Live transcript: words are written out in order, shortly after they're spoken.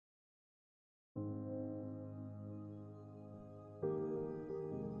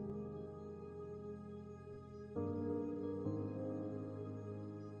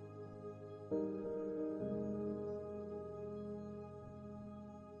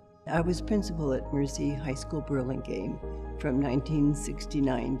I was principal at Mercy High School, Burlingame from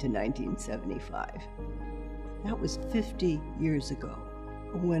 1969 to 1975. That was 50 years ago,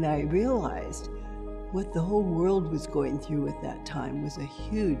 when I realized what the whole world was going through at that time was a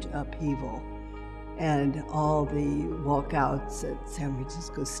huge upheaval. And all the walkouts at San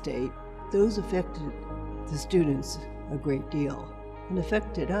Francisco State, those affected the students a great deal, and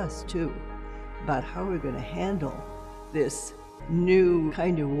affected us too, about how we're going to handle this new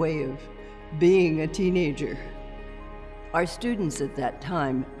kind of way of being a teenager. Our students at that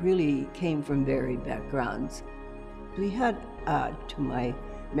time really came from varied backgrounds. We had, to my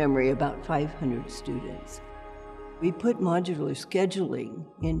memory, about 500 students. We put modular scheduling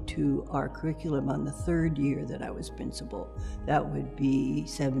into our curriculum on the third year that I was principal. That would be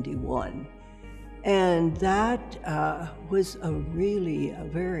 71. And that was a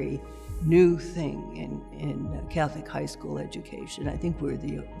very new thing in Catholic high school education. I think we're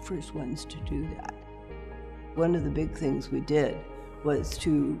the first ones to do that. One of the big things we did was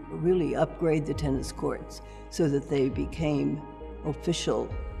to really upgrade the tennis courts so that they became official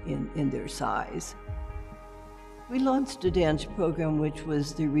in their size. We launched a dance program which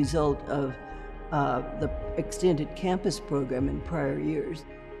was the result of the extended campus program in prior years.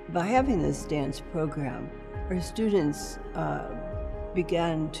 By having this dance program, our students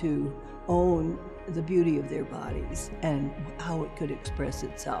began to own the beauty of their bodies and how it could express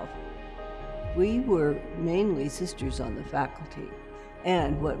itself. We were mainly sisters on the faculty,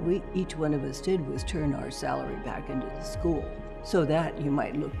 and what each one of us did was turn our salary back into the school, so that you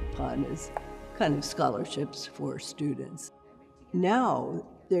might look upon as kind of scholarships for students. Now,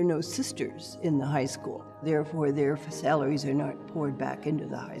 there are no sisters in the high school. Therefore, their salaries are not poured back into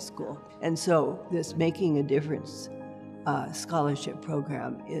the high school. And so this Making a Difference scholarship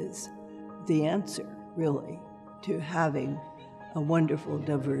program is the answer, really, to having a wonderful,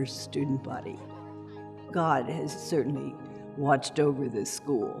 diverse student body. God has certainly watched over this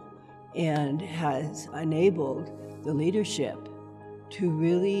school and has enabled the leadership to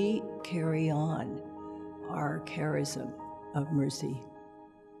really carry on our charism of mercy.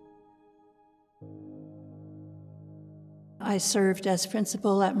 I served as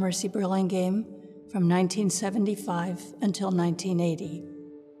principal at Mercy Burlingame from 1975 until 1980.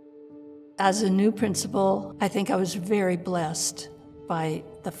 As a new principal, I think I was very blessed by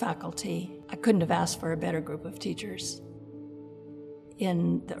the faculty. I couldn't have asked for a better group of teachers.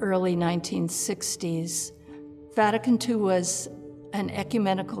 In the early 1960s, Vatican II was an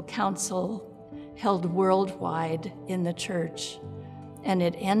ecumenical council held worldwide in the church, and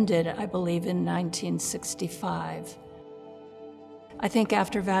it ended, I believe, in 1965. I think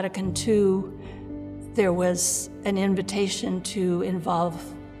after Vatican II, there was an invitation to involve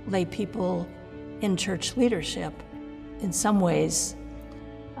lay people in church leadership. In some ways,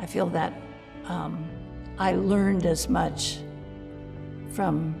 I feel that I learned as much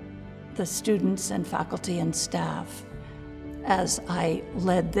from the students and faculty and staff as I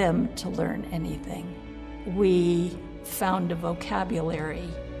led them to learn anything. We found a vocabulary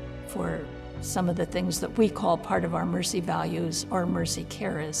for some of the things that we call part of our mercy values or mercy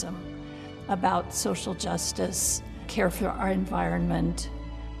charism, about social justice, care for our environment,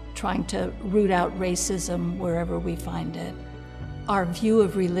 trying to root out racism wherever we find it. Our view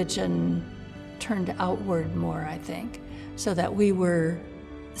of religion turned outward more, I think, so that we were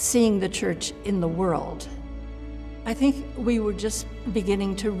seeing the church in the world. I think we were just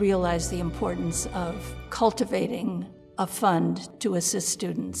beginning to realize the importance of cultivating a fund to assist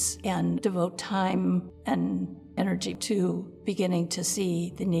students and devote time and energy to beginning to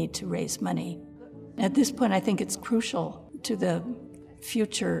see the need to raise money. At this point, I think it's crucial to the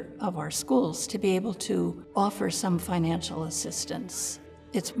future of our schools to be able to offer some financial assistance.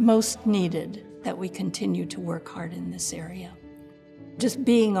 It's most needed that we continue to work hard in this area. Just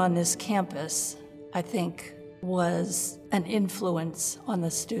being on this campus, I think, was an influence on the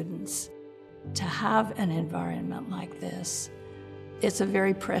students. To have an environment like this, it's a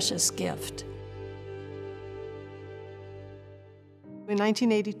very precious gift. In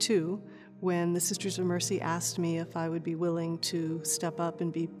 1982, when the Sisters of Mercy asked me if I would be willing to step up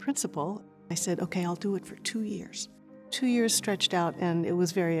and be principal, I said, okay, I'll do it for 2 years. 2 years stretched out, and it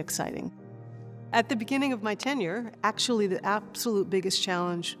was very exciting. At the beginning of my tenure, actually the absolute biggest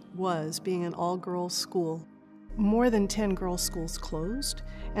challenge was being an all-girls school. More than 10 girls' schools closed,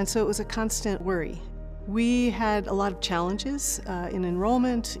 and so it was a constant worry. We had a lot of challenges in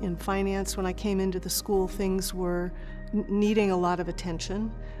enrollment, in finance. When I came into the school, things were needing a lot of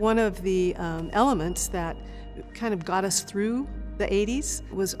attention. One of the elements that kind of got us through The 80s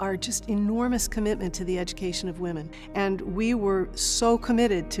was our just enormous commitment to the education of women. And we were so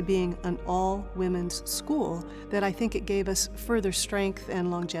committed to being an all-women's school that I think it gave us further strength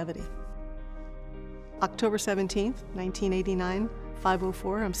and longevity. October 17th, 1989,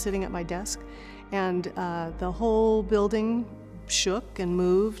 5:04, I'm sitting at my desk, and the whole building shook and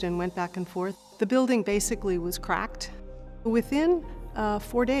moved and went back and forth. The building basically was cracked. Within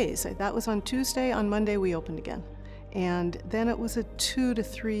 4 days, that was on Tuesday, on Monday we opened again. And then it was a 2 to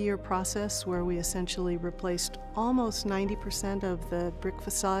 3 year process where we essentially replaced almost 90% of the brick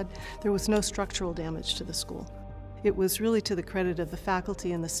facade. There was no structural damage to the school. It was really to the credit of the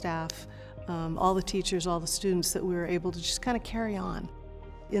faculty and the staff, all the teachers, all the students, that we were able to just kind of carry on.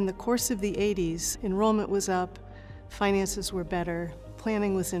 In the course of the 80s, enrollment was up, finances were better,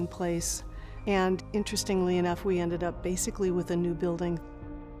 planning was in place, and interestingly enough, we ended up basically with a new building.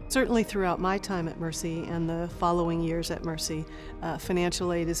 Certainly throughout my time at Mercy and the following years at Mercy,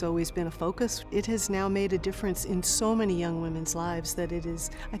 financial aid has always been a focus. It has now made a difference in so many young women's lives that it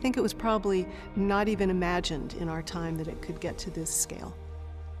is, I think it was probably not even imagined in our time that it could get to this scale.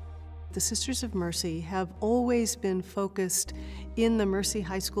 The Sisters of Mercy have always been focused in the Mercy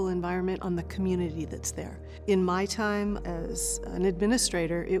High School environment on the community that's there. In my time as an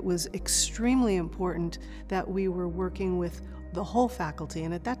administrator, it was extremely important that we were working with the whole faculty,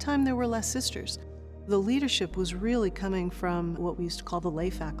 and at that time there were less sisters. The leadership was really coming from what we used to call the lay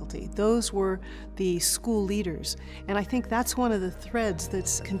faculty. Those were the school leaders, and I think that's one of the threads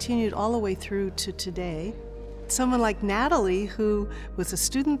that's continued all the way through to today. Someone like Natalie, who was a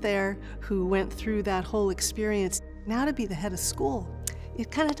student there, who went through that whole experience, now to be the head of school, it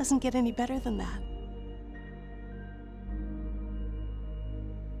kind of doesn't get any better than that.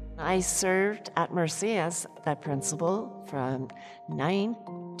 I served at Mercy as the principal from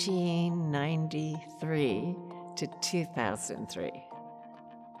 1993 to 2003.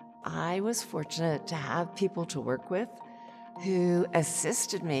 I was fortunate to have people to work with who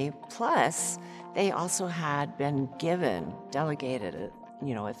assisted me, plus they also had been given, delegated,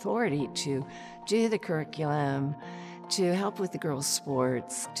 authority to do the curriculum, to help with the girls'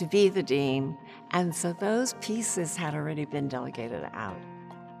 sports, to be the dean, and so those pieces had already been delegated out.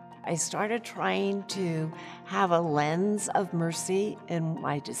 I started trying to have a lens of mercy in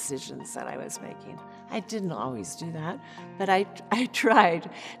my decisions that I was making. I didn't always do that, but I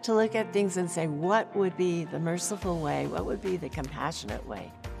tried to look at things and say, what would be the merciful way? What would be the compassionate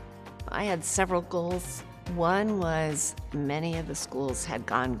way? I had several goals. One was many of the schools had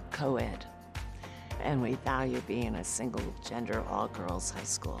gone co-ed, and we value being a single-gender, all-girls high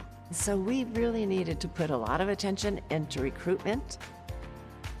school. So we really needed to put a lot of attention into recruitment.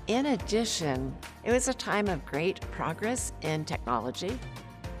 In addition, it was a time of great progress in technology.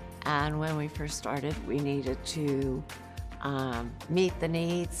 And when we first started, we needed to meet the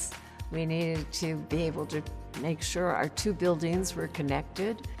needs. We needed to be able to make sure our two buildings were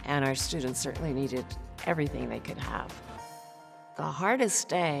connected, and our students certainly needed everything they could have. The hardest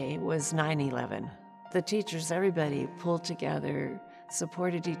day was 9/11. The teachers, everybody pulled together,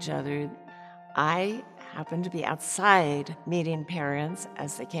 supported each other. I happened to be outside meeting parents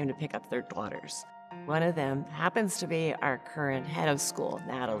as they came to pick up their daughters. One of them happens to be our current head of school,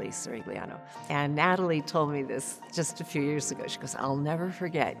 Natalie Sirigliano. And Natalie told me this just a few years ago. She goes, I'll never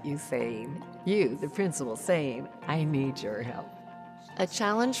forget you, the principal, saying, I need your help. A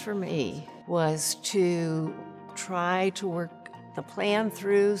challenge for me was to try to work the plan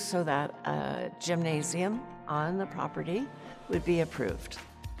through so that a gymnasium on the property would be approved.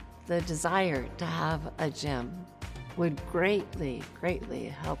 The desire to have a gym would greatly, greatly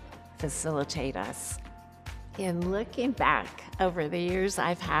help facilitate us. In looking back over the years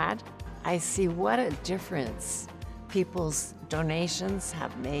I've had, I see what a difference people's donations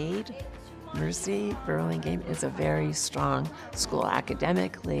have made. Mercy Burlingame is a very strong school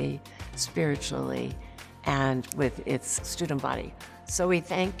academically, spiritually, and with its student body. So we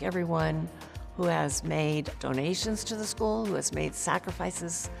thank everyone who has made donations to the school, who has made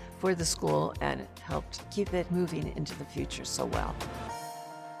sacrifices for the school, and helped keep it moving into the future so well.